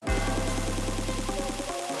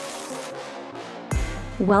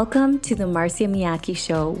Welcome to the Marcia Miyake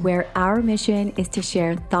Show, where our mission is to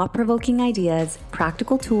share thought-provoking ideas,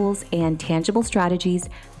 practical tools, and tangible strategies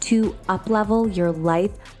to up-level your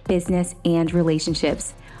life, business, and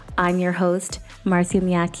relationships. I'm your host, Marcia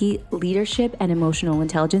Miyake, leadership and emotional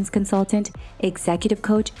intelligence consultant, executive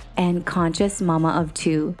coach, and conscious mama of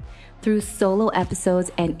two. Through solo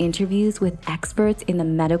episodes and interviews with experts in the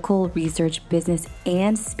medical, research, business,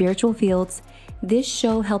 and spiritual fields, this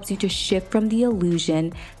show helps you to shift from the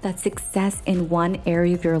illusion that success in one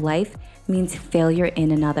area of your life means failure in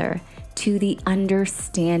another, to the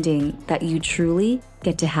understanding that you truly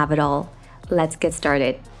get to have it all. Let's get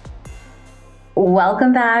started.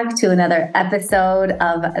 Welcome back to another episode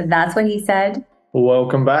of That's What He Said.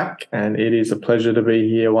 Welcome back, and it is a pleasure to be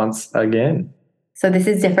here once again. So this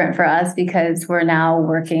is different for us because we're now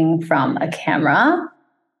working from a camera.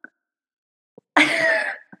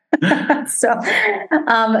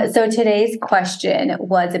 So today's question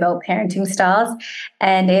was about parenting styles,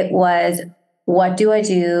 and it was, what do I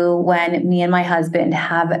do when me and my husband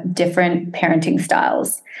have different parenting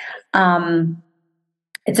styles?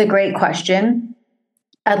 It's a great question.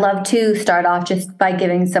 I'd love to start off just by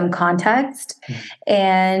giving some context,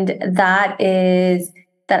 and that is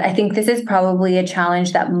that I think this is probably a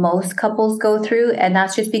challenge that most couples go through, and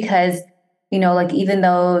that's just because, even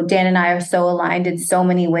though Dan and I are so aligned in so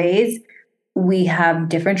many ways, we have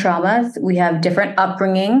different traumas, we have different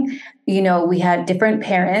upbringing, we had different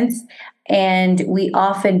parents, and we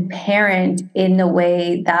often parent in the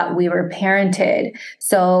way that we were parented.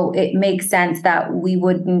 So it makes sense that we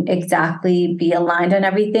wouldn't exactly be aligned on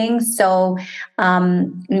everything. So,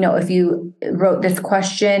 if you wrote this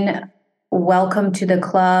question, welcome to the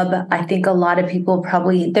club. I think a lot of people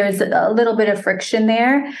there's a little bit of friction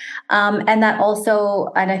there. And that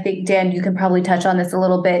also, and I think, Dan, you can probably touch on this a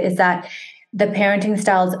little bit, is that the parenting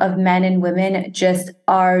styles of men and women just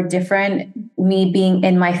are different. Me being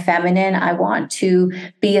in my feminine, I want to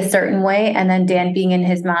be a certain way. And then Dan being in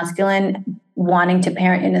his masculine, wanting to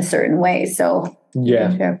parent in a certain way. So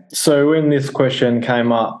yeah. So when this question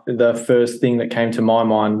came up, the first thing that came to my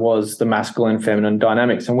mind was the masculine feminine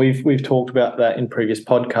dynamics. And we've talked about that in previous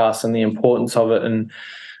podcasts and the importance of it.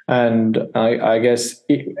 And I guess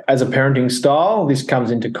as a parenting style, this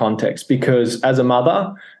comes into context because as a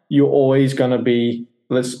mother, you're always going to be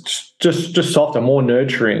just softer, more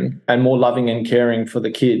nurturing and more loving and caring for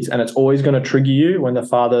the kids. And it's always going to trigger you when the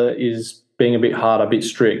father is being a bit hard, a bit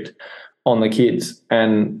strict on the kids.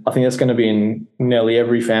 And I think that's going to be in nearly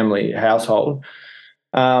every family household.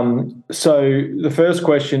 So the first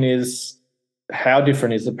question is, how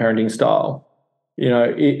different is the parenting style?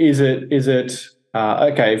 Is it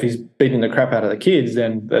okay, if he's beating the crap out of the kids,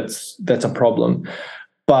 then that's a problem.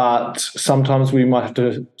 But sometimes we might have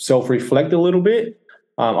to self-reflect a little bit.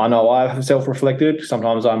 I know I have self-reflected.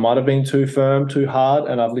 Sometimes I might have been too firm, too hard,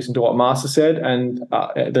 and I've listened to what Master said, and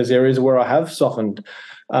there's areas where I have softened.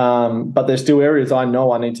 But there's still areas I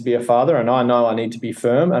know I need to be a father, and I know I need to be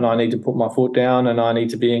firm, and I need to put my foot down, and I need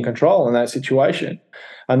to be in control in that situation.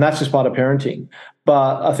 And that's just part of parenting.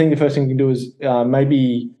 But I think the first thing we can do is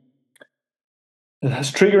maybe,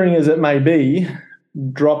 as triggering as it may be,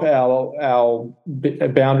 drop our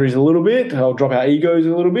boundaries a little bit, or drop our egos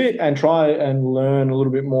a little bit, and try and learn a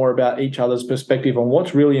little bit more about each other's perspective on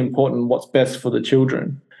what's really important, what's best for the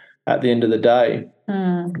children at the end of the day.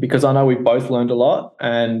 Because I know we've both learned a lot,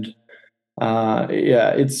 and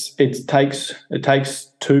it takes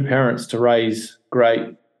two parents to raise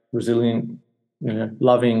great, resilient,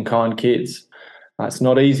 loving, kind kids. It's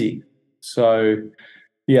not easy. So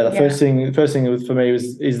the first thing for me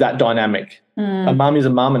is that dynamic. A mum is a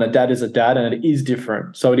mum and a dad is a dad, and it is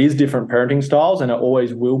different. So it is different parenting styles, and it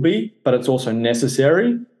always will be, but it's also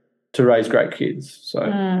necessary to raise great kids. So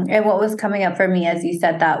and what was coming up for me as you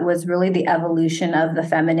said that was really the evolution of the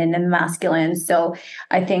feminine and masculine. So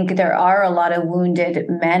I think there are a lot of wounded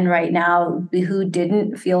men right now who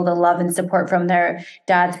didn't feel the love and support from their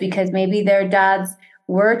dads because maybe their dads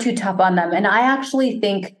were too tough on them. And I actually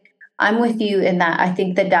think I'm with you in that I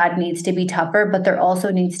think the dad needs to be tougher, but there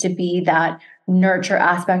also needs to be that nurture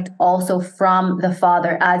aspect also from the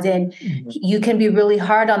father, as in you can be really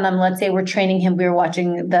hard on them. Let's say we're training him. We were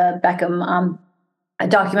watching the Beckham a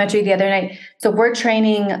documentary the other night. So we're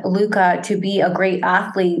training Luca to be a great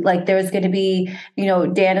athlete. Like there's going to be,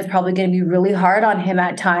 Dan is probably going to be really hard on him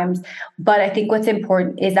at times. But I think what's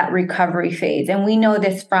important is that recovery phase. And we know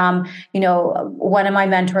this from, one of my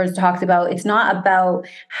mentors talks about, it's not about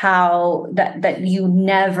how that you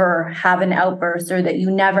never have an outburst or that you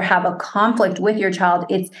never have a conflict with your child.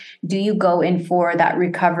 It's, do you go in for that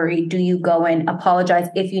recovery? Do you go and apologize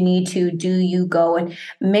if you need to? Do you go and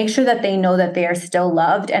make sure that they know that they are still feel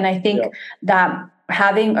loved. And I think that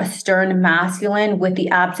having a stern masculine with the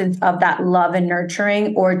absence of that love and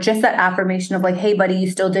nurturing, or just that affirmation of like, hey buddy, you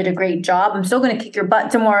still did a great job. I'm still going to kick your butt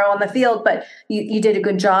tomorrow on the field, but you did a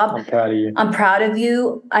good job. I'm proud of you. I'm proud of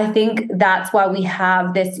you. I think that's why we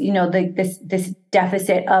have this, this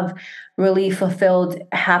deficit of really fulfilled,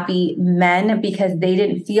 happy men, because they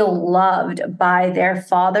didn't feel loved by their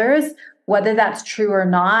fathers. Whether that's true or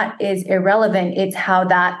not is irrelevant. It's how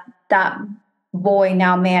that boy,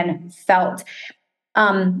 now man, felt.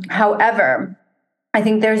 However, I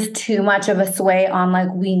think there's too much of a sway on like,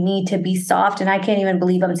 we need to be soft. And I can't even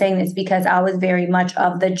believe I'm saying this, because I was very much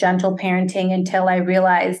of the gentle parenting until I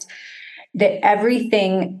realized that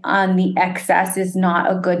everything on the excess is not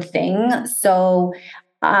a good thing. So,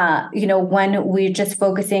 when we're just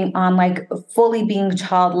focusing on like fully being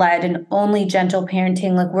child-led and only gentle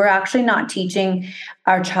parenting, like we're actually not teaching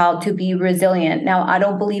our child to be resilient. Now, I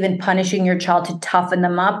don't believe in punishing your child to toughen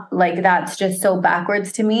them up. Like that's just so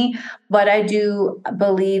backwards to me. But I do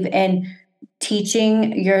believe in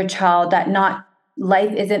teaching your child that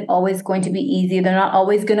life isn't always going to be easy. They're not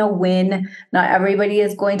always going to win. Not everybody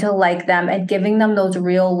is going to like them, and giving them those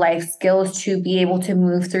real life skills to be able to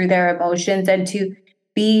move through their emotions and to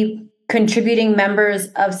be contributing members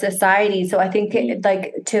of society. So I think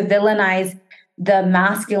like to villainize the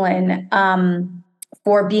masculine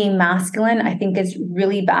for being masculine, I think is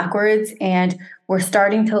really backwards. And we're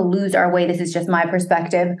starting to lose our way. This is just my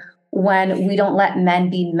perspective. When we don't let men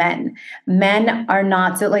be men. Men are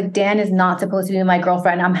not, so like Dan is not supposed to be my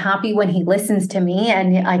girlfriend. I'm happy when he listens to me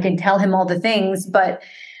and I can tell him all the things, but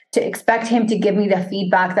to expect him to give me the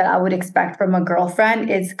feedback that I would expect from a girlfriend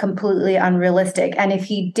is completely unrealistic. And if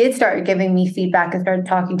he did start giving me feedback and started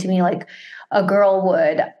talking to me like a girl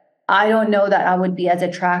would, I don't know that I would be as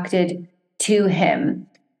attracted to him.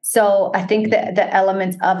 So I think that the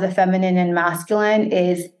elements of the feminine and masculine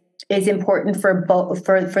is important for both,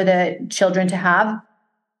 for the children to have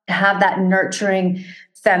that nurturing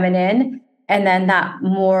feminine, and then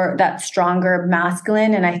that stronger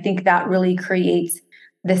masculine. And I think that really creates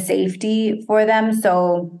the safety for them.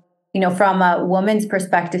 So, from a woman's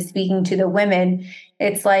perspective, speaking to the women,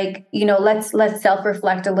 it's like, let's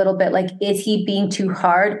self-reflect a little bit. Like, is he being too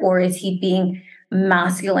hard, or is he being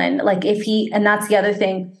masculine? Like and that's the other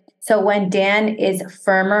thing. So when Dan is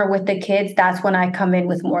firmer with the kids, that's when I come in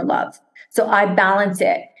with more love. So I balance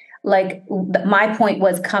it. Like my point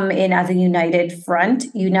was, come in as a united front.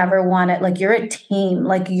 You never want it. Like you're a team.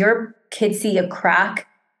 Like your kids see a crack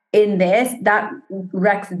in this, that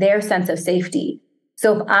wrecks their sense of safety.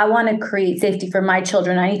 So if I want to create safety for my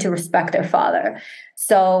children, I need to respect their father.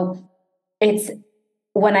 So it's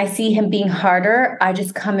when I see him being harder, I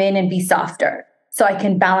just come in and be softer so I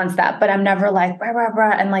can balance that. But I'm never like, rah, rah,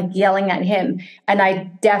 rah, and like yelling at him. And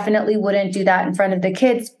I definitely wouldn't do that in front of the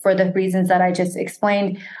kids for the reasons that I just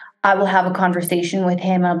explained. I will have a conversation with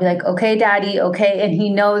him. I'll be like, okay, daddy, okay. And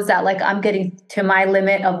he knows that like I'm getting to my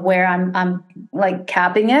limit of where I'm like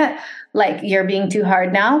capping it. Like, you're being too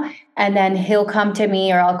hard now. And then he'll come to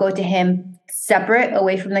me, or I'll go to him separate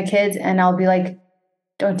away from the kids. And I'll be like,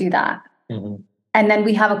 don't do that. Mm-hmm. And then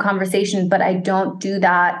we have a conversation, but I don't do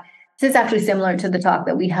that. This is actually similar to the talk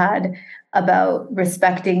that we had about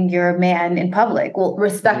respecting your man in public. Well,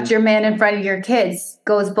 respect your man in front of your kids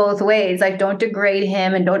goes both ways. Like, don't degrade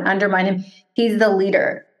him and don't undermine him. He's the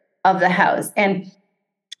leader of the house. And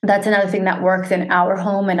that's another thing that works in our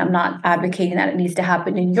home. And I'm not advocating that it needs to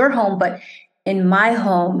happen in your home, but in my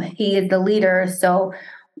home, he is the leader. So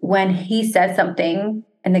when he says something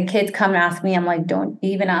and the kids come and ask me, I'm like, don't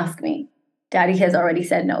even ask me. Daddy has already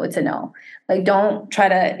said no, it's a no. Like, don't try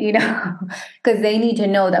to, because they need to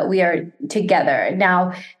know that we are together.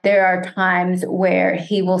 Now, there are times where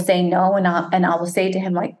he will say no, and I will say to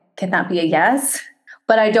him, like, can that be a yes?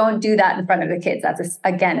 But I don't do that in front of the kids. That's,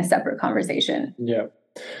 again, a separate conversation. Yeah.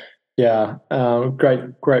 Yeah.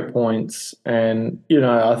 Great points. And,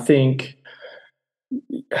 I think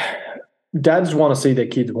dads want to see their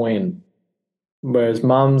kids win, whereas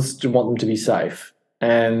mums want them to be safe.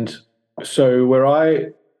 And so where I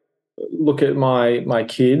look at my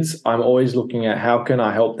kids, I'm always looking at how can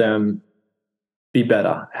I help them be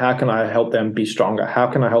better? How can I help them be stronger? How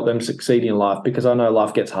can I help them succeed in life? Because I know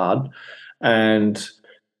life gets hard. And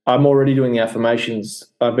I'm already doing the affirmations.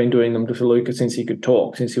 I've been doing them to Luca since he could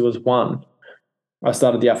talk, since he was 1. I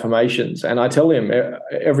started the affirmations, and I tell him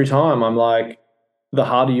every time, I'm like, the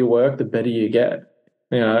harder you work, the better you get.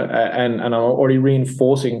 And I'm already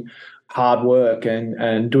reinforcing hard work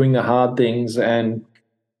and doing the hard things and,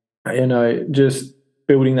 just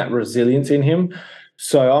building that resilience in him.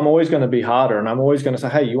 So I'm always going to be harder, and I'm always going to say,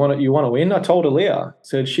 "Hey, you want to win?" I told Aaliyah,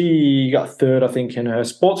 said she got third, I think, in her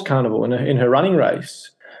sports carnival in her running race,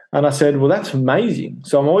 and I said, "Well, that's amazing."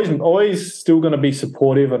 So I'm always still going to be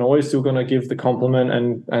supportive, and always still going to give the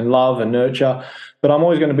compliment and love and nurture, but I'm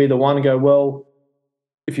always going to be the one to go, "Well,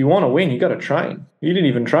 if you want to win, you got to train. You didn't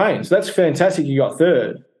even train, so that's fantastic. You got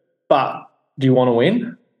third, but do you want to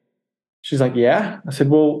win?" She's like, "Yeah." I said,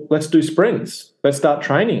 "Well, let's do sprints. Let's start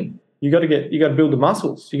training. You got to build the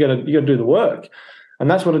muscles. You got to do the work." And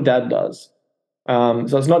that's what a dad does.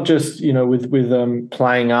 So it's not just, with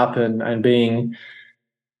playing up and being,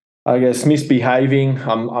 I guess, misbehaving.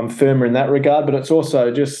 I'm firmer in that regard, but it's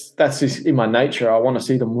also that's just in my nature. I want to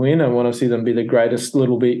see them win. I want to see them be the greatest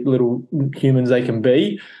little humans they can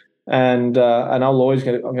be, and I'm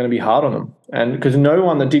going to be hard on them. And because no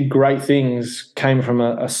one that did great things came from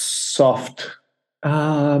a soft.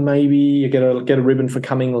 Maybe you get a ribbon for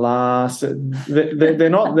coming last. They're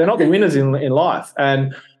not the winners in life,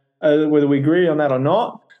 and whether we agree on that or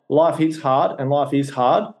not, life hits hard, and life is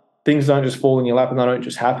hard. Things don't just fall in your lap, and they don't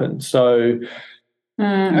just happen. So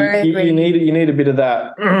you need a bit of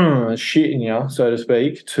that shit in you, so to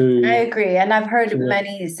speak. I agree, and I've heard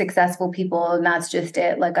many successful people, and that's just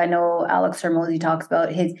it. Like I know Alex Hormozy talks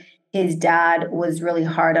about his dad was really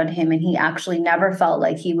hard on him, and he actually never felt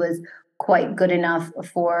like he was quite good enough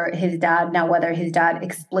for his dad. Now, whether his dad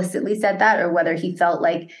explicitly said that or whether he felt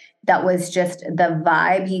like that was just the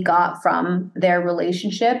vibe he got from their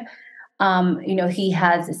relationship, he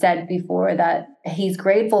has said before that he's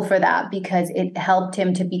grateful for that because it helped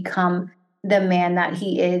him to become the man that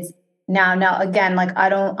he is now. Now, again, like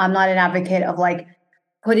I'm not an advocate of like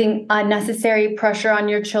putting unnecessary pressure on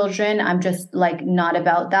your children. I'm just like not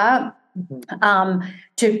about that.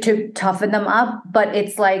 To toughen them up, but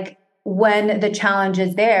it's like when the challenge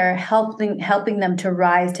is there, helping them to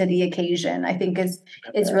rise to the occasion, I think is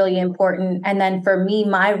really important. And then for me,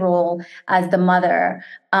 my role as the mother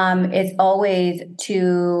is always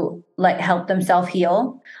to like help them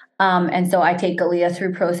self-heal. And so I take Aaliyah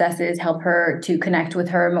through processes, help her to connect with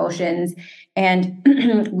her emotions, and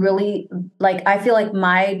really, like, I feel like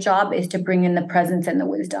my job is to bring in the presence and the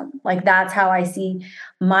wisdom. Like that's how I see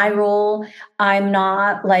my role. I'm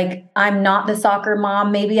not the soccer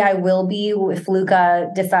mom. Maybe I will be if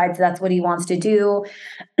Luca decides that's what he wants to do.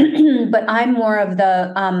 But I'm more of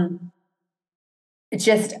the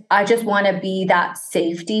I just want to be that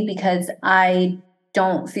safety because I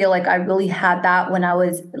don't feel like I really had that when I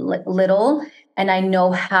was little, and I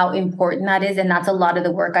know how important that is, and that's a lot of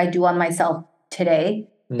the work I do on myself today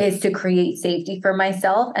is to create safety for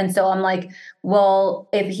myself. And so I'm like, well,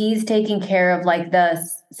 if he's taking care of like the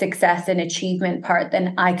success and achievement part,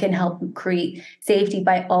 then I can help create safety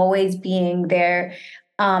by always being there,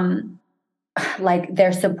 like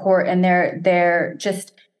their support and their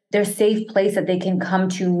just their safe place that they can come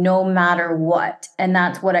to no matter what. And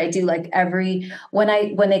that's what I do. Like when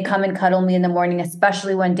they come and cuddle me in the morning,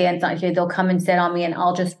 especially when Dan's not here, they'll come and sit on me and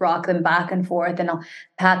I'll just rock them back and forth and I'll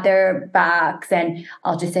pat their backs and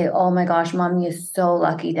I'll just say, "Oh my gosh, mommy is so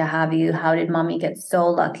lucky to have you. How did mommy get so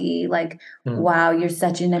lucky? Like, wow, you're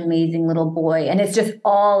such an amazing little boy." And it's just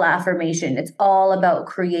all affirmation. It's all about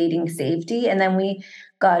creating safety. And then we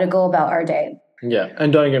got to go about our day. Yeah.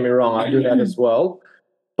 And don't get me wrong, I do that as well.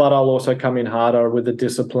 But I'll also come in harder with the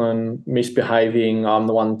discipline, misbehaving. I'm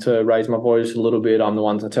the one to raise my voice a little bit. I'm the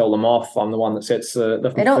one to tell them off. I'm the one that sets the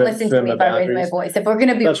they don't listen to me if I raise my voice. If we're going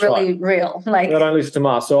to be real, like they don't listen to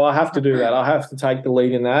us. So I have to do that. I have to take the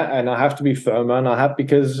lead in that, and I have to be firmer. And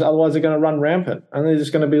because otherwise they're going to run rampant, and they're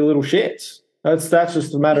just going to be little shits. That's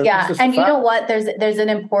just a matter. Yeah, and you know what? There's an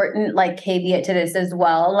important like caveat to this as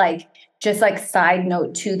well. Like just like side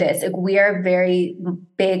note to this, like, we are very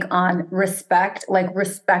big on respect, like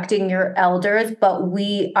respecting your elders, but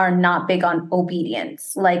we are not big on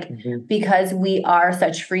obedience, like because we are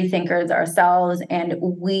such free thinkers ourselves and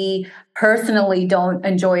we personally don't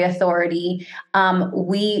enjoy authority.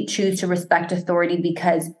 We choose to respect authority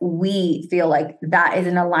because we feel like that is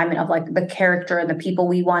an alignment of like the character and the people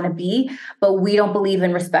we want to be, but we don't believe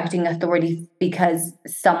in respecting authority because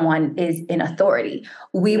someone is in authority.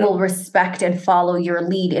 We will respect and follow your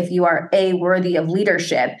lead if you are A, worthy of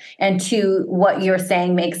leadership, and two, what you're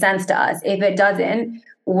saying makes sense to us. If it doesn't,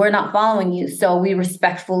 we're not following you. So we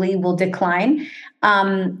respectfully will decline.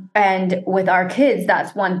 And with our kids,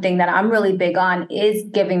 that's one thing that I'm really big on is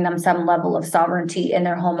giving them some level of sovereignty in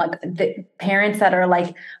their home. Like the parents that are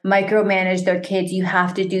like micromanage their kids, you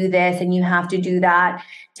have to do this and you have to do that.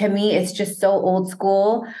 To me, it's just so old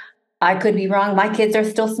school. I could be wrong. My kids are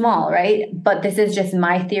still small, right? But this is just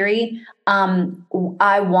my theory.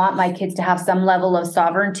 I want my kids to have some level of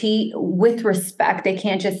sovereignty with respect. They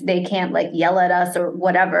can't like yell at us or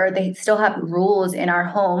whatever. They still have rules in our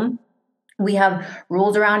home. We have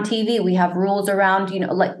rules around TV. We have rules around,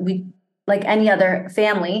 like any other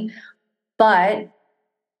family, but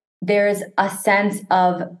there's a sense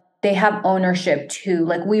of they have ownership too.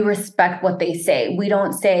 Like we respect what they say. We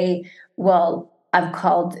don't say, well, I've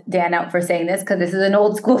called Dan out for saying this because this is an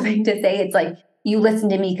old school thing to say. It's like, you listen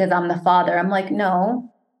to me because I'm the father. I'm like,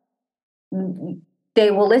 no,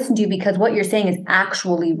 they will listen to you because what you're saying is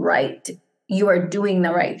actually right. You are doing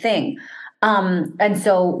the right thing. And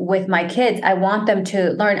so with my kids, I want them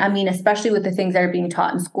to learn. I mean, especially with the things that are being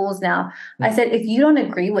taught in schools now, I said, if you don't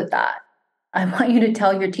agree with that, I want you to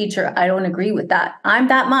tell your teacher, I don't agree with that. I'm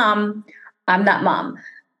that mom. I'm that mom.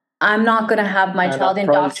 I'm not going to have my child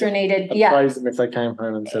indoctrinated. Praise them if they came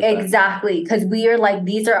home and said exactly. Because we are like,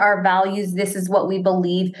 these are our values. This is what we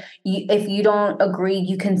believe. If you don't agree,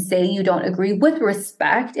 you can say you don't agree with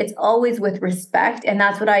respect. It's always with respect. And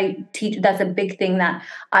that's what I teach. That's a big thing that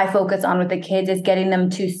I focus on with the kids, is getting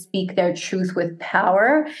them to speak their truth with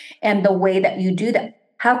power. And the way that you do that,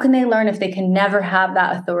 how can they learn if they can never have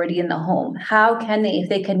that authority in the home? How can they, if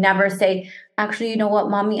they can never say, actually, you know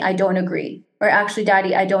what, mommy, I don't agree. Or actually,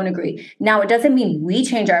 daddy, I don't agree. Now, it doesn't mean we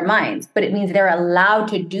change our minds, but it means they're allowed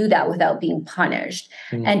to do that without being punished.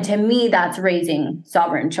 And to me, that's raising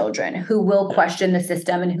sovereign children who will question the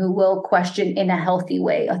system and who will question in a healthy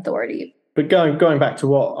way authority. But going back to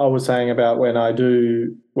what I was saying about when I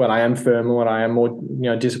am firm, when I am more,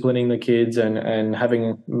 disciplining the kids and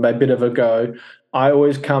having a bit of a go, I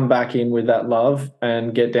always come back in with that love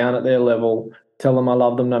and get down at their level, tell them I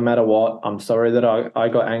love them no matter what. I'm sorry that I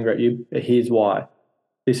got angry at you. Here's why.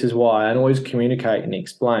 This is why. And always communicate and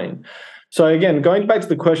explain. So again, going back to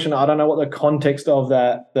the question, I don't know what the context of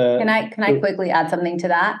that. Can I quickly add something to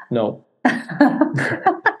that? No.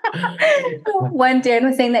 When Dan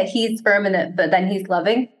was saying that he's firm but then he's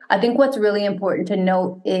loving, I think what's really important to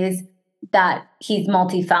note is that he's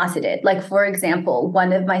multifaceted. Like, for example,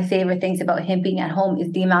 one of my favorite things about him being at home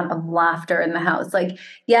is the amount of laughter in the house. Like,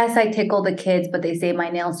 yes, I tickle the kids, but they say my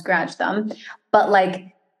nails scratch them. But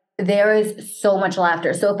like, there is so much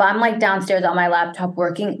laughter. So if I'm like downstairs on my laptop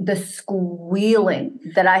working, the squealing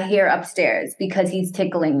that I hear upstairs because he's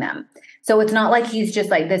tickling them. So it's not like he's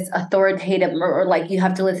just like this authoritative or like you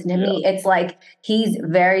have to listen to me. It's like he's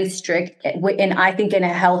very strict, and I think in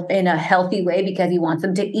a healthy way, because he wants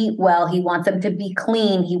them to eat well, he wants them to be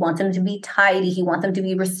clean, he wants them to be tidy, he wants them to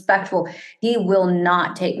be respectful. He will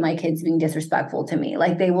not take my kids being disrespectful to me.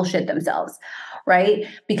 Like, they will shit themselves, right?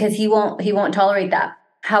 Because he won't tolerate that.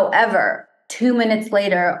 However, 2 minutes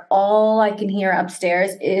later, all I can hear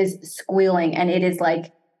upstairs is squealing, and it is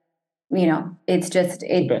like, it's just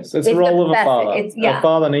it's the role of a father. A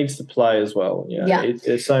father needs to play as well.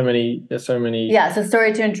 There's so many. Yeah. So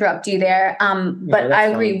sorry to interrupt you there. But I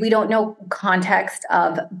agree. Fine. We don't know context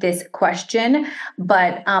of this question,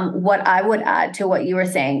 but what I would add to what you were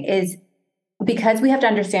saying is, because we have to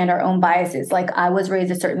understand our own biases. Like, I was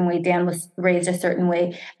raised a certain way, Dan was raised a certain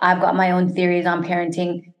way. I've got my own theories on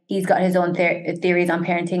parenting. He's got his own theories on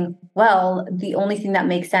parenting. Well, the only thing that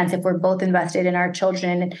makes sense, if we're both invested in our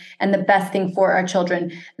children and the best thing for our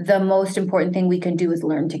children, the most important thing we can do is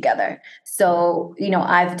learn together. So,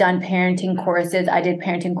 I've done parenting courses. I did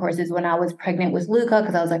parenting courses when I was pregnant with Luca,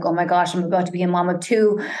 because I was like, oh my gosh, I'm about to be a mom of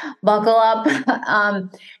two, buckle up.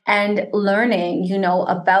 And learning,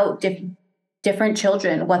 about different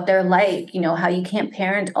children, what they're like, how you can't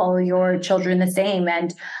parent all your children the same,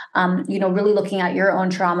 and, really looking at your own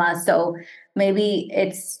trauma. So maybe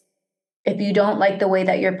if you don't like the way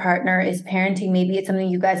that your partner is parenting, maybe it's something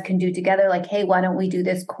you guys can do together. Like, hey, why don't we do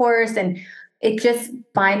this course? And it's just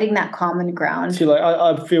finding that common ground. See, like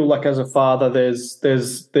I feel like as a father,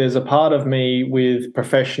 there's a part of me with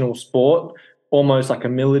professional sport, almost like a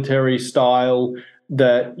military style,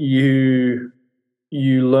 that you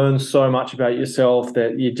learn so much about yourself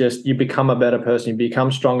that you become a better person, you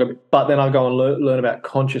become stronger. But then I go and learn about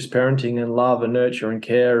conscious parenting and love and nurture and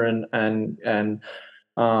care and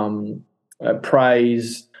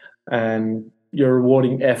praise, and you're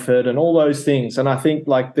rewarding effort and all those things. And I think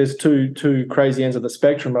like there's two crazy ends of the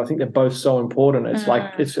spectrum, but I think they're both so important. It's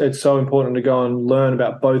like it's so important to go and learn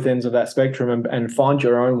about both ends of that spectrum and find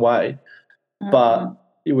your own way. But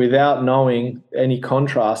without knowing any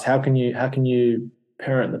contrast, how can you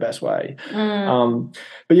parent the best way?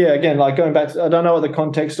 But yeah, again, like going back to, I don't know what the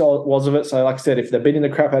context was of it. So like I said, if they're beating the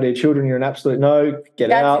crap out of your children, you're an absolute no, get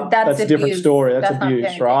out. That's a different story. That's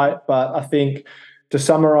abuse, right? But I think to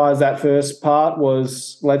summarize that first part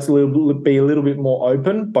was let's be a little bit more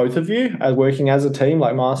open, both of you, as working as a team,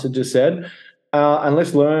 like Master just said, and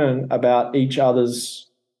let's learn about each other's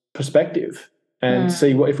perspective and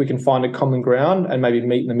see if we can find a common ground and maybe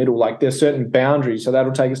meet in the middle. Like there's certain boundaries. So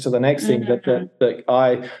that'll take us to the next thing that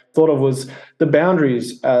I thought of was the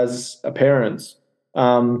boundaries as a parent.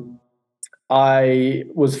 I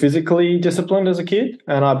was physically disciplined as a kid,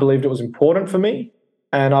 and I believed it was important for me.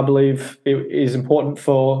 And I believe it is important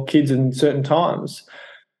for kids in certain times.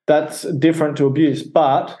 That's different to abuse.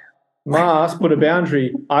 But Mars put a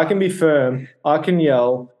boundary. I can be firm. I can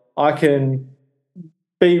yell. I can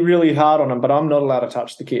be really hard on them, but I'm not allowed to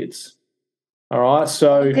touch the kids. All right.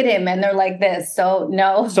 So look at him, and they're like this. So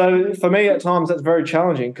no. So for me, at times that's very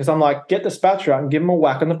challenging because I'm like, get the spatula out and give them a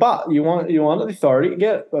whack on the butt. You want the authority,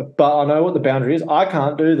 get it. But I know what the boundary is. I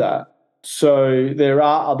can't do that. So there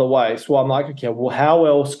are other ways. So I'm like, okay, well, how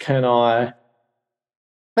else can I?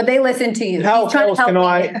 But they listen to you. How else can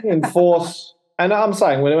I enforce? And I'm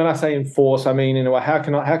saying when I say enforce, I mean in a way, how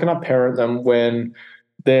can I parent them when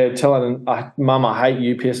they're telling them, Mum, I hate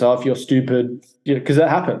you, piss off, you're stupid, because that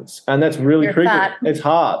happens. And that's really creepy. It's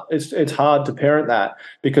hard. It's hard to parent that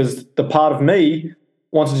because the part of me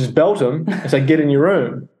wants to just belt them and say, get in your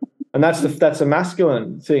room. And that's a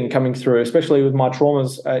masculine thing coming through, especially with my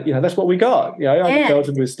traumas. That's what we got. I get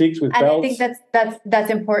belted with sticks, with belts. And I think that's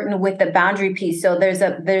important with the boundary piece. So there's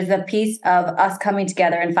a piece of us coming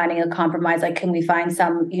together and finding a compromise. Like, can we find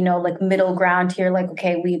some, like middle ground here? Like,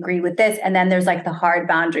 okay, we agree with this. And then there's like the hard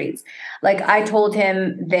boundaries. Like I told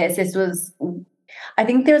him this was, I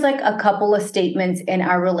think there's like a couple of statements in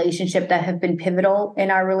our relationship that have been pivotal in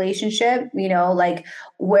our relationship, like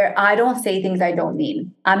where I don't say things I don't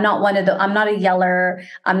mean. I'm not a yeller.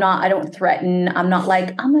 I don't threaten. I'm not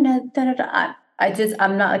like, I'm going to da da da.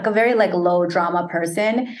 I'm not like a very like low drama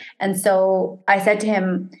person. And so I said to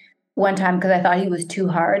him one time, because I thought he was too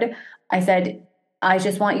hard, I said, I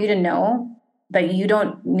just want you to know that you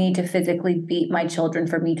don't need to physically beat my children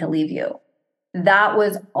for me to leave you. That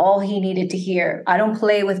was all he needed to hear. I don't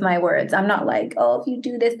play with my words. I'm not like, oh, if you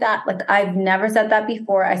do this, that. Like, I've never said that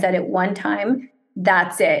before. I said it one time.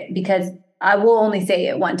 That's it. Because I will only say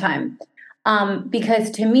it one time.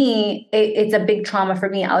 Because to me, it's a big trauma for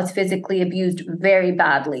me. I was physically abused very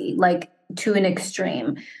badly, like to an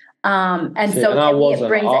extreme. And so I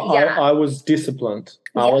was disciplined.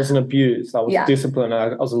 I wasn't abused. I was disciplined. I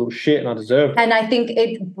was a little shit and I deserved it. And I think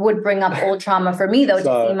it would bring up old trauma for me, though,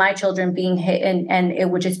 to see my children being hit, and it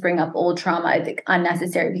would just bring up old trauma. I think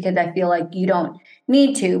unnecessary, because I feel like you don't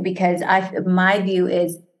need to, because my view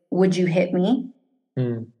is, would you hit me?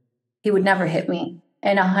 He would never hit me.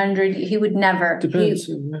 In 100, he would never. Depends.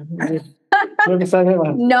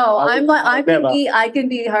 No, I can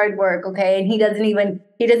be hard work, okay? And he doesn't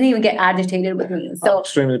even get agitated with me. So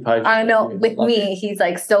extremely patient. I know with me, he's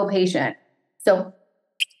like so patient. So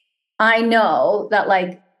I know that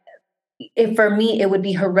like if for me it would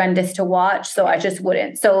be horrendous to watch, so I just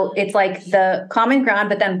wouldn't. So it's like the common ground,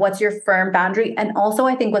 but then what's your firm boundary? And also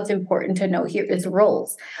I think what's important to know here is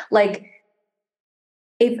roles. Like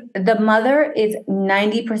if the mother is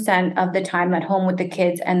 90% of the time at home with the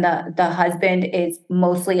kids and the husband is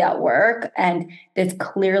mostly at work, and it's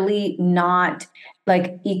clearly not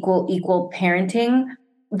like equal parenting,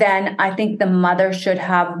 then I think the mother should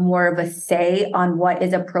have more of a say on what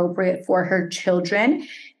is appropriate for her children,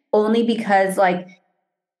 only because like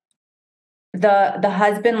the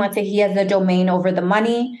husband, let's say he has the domain over the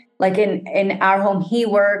money, like in our home, he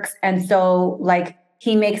works. And so like,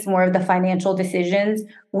 he makes more of the financial decisions.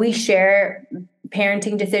 We share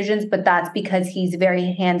parenting decisions, but that's because he's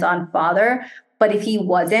very hands-on father. But if he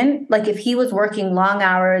wasn't, like if he was working long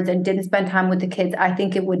hours and didn't spend time with the kids, I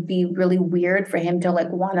think it would be really weird for him to like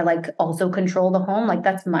want to like also control the home. Like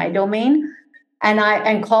that's my domain.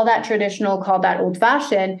 And call that traditional, call that old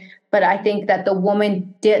fashioned. But I think that the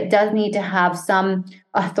woman does need to have some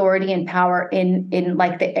authority and power in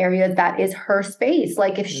like the area that is her space.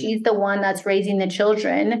 Like if she's the one that's raising the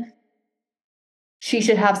children, she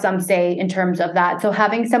should have some say in terms of that. So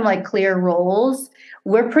having some like clear roles,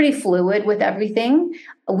 we're pretty fluid with everything.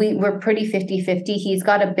 We're pretty 50-50. He's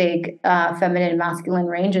got a big feminine and masculine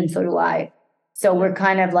range, and so do I. So we're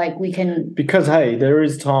kind of like we can, because hey, there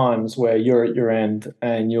is times where you're at your end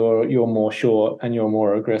and you're more short and you're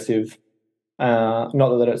more aggressive. Not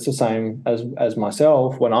that it's the same as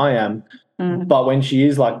myself when I am, but when she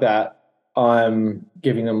is like that, I'm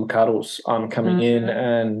giving them cuddles. I'm coming in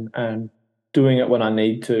and doing it when I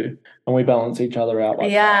need to, and we balance each other out.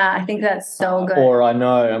 I think that's so good. Or I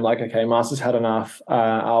know I'm like, okay, Master's had enough.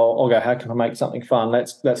 I'll go, how can I make something fun?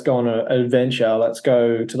 Let's go on an adventure. Let's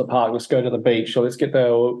go to the park. Let's go to the beach. Or let's get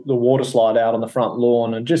the water slide out on the front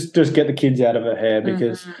lawn, and just get the kids out of her hair,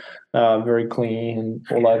 because very clingy and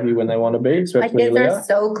all over you when they want to be. Especially my kids Leah. are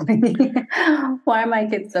so clingy. Why are my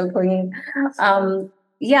kids so clingy?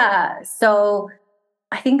 So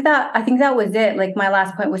I think that was it. Like, my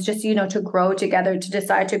last point was just, to grow together, to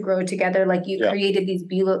decide to grow together. Like, you created these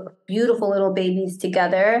beautiful little babies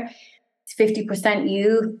together. It's 50%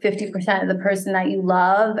 you, 50% of the person that you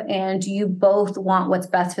love, and you both want what's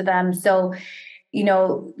best for them. So,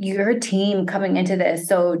 you're a team coming into this.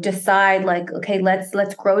 So decide, like, okay,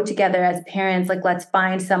 let's grow together as parents. Like, let's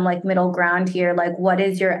find some like middle ground here. Like, what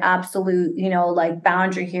is your absolute, like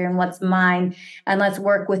boundary here, and what's mine? And let's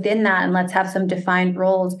work within that, and let's have some defined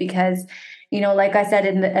roles, because, like I said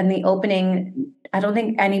in the opening, I don't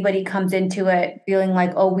think anybody comes into it feeling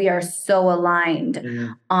like, oh, we are so aligned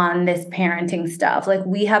on this parenting stuff. Like,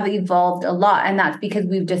 we have evolved a lot, and that's because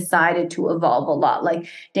we've decided to evolve a lot. Like,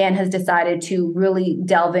 Dan has decided to really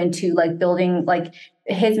delve into like building like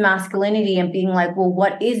his masculinity and being like, well,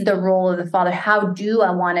 what is the role of the father? How do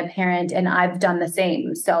I want to parent? And I've done the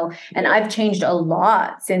same. So, and I've changed a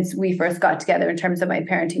lot since we first got together in terms of my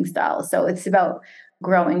parenting style. So it's about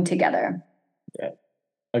growing together. Yeah,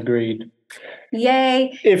 agreed.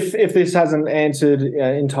 Yay. If this hasn't answered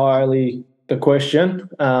entirely the question,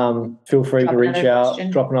 feel free to reach out,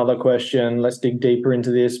 drop another question. Let's dig deeper into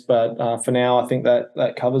this. But for now, I think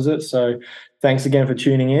that covers it. So thanks again for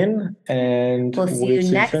tuning in, and we'll see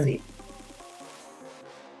you next week.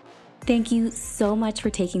 Thank you so much for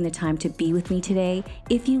taking the time to be with me today.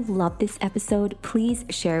 If you love this episode, please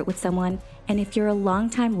share it with someone. And if you're a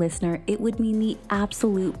longtime listener, it would mean the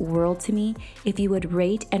absolute world to me if you would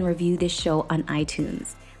rate and review this show on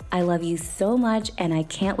iTunes. I love you so much, and I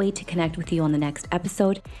can't wait to connect with you on the next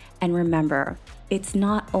episode. And remember, it's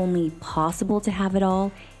not only possible to have it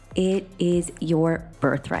all, it is your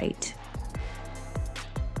birthright.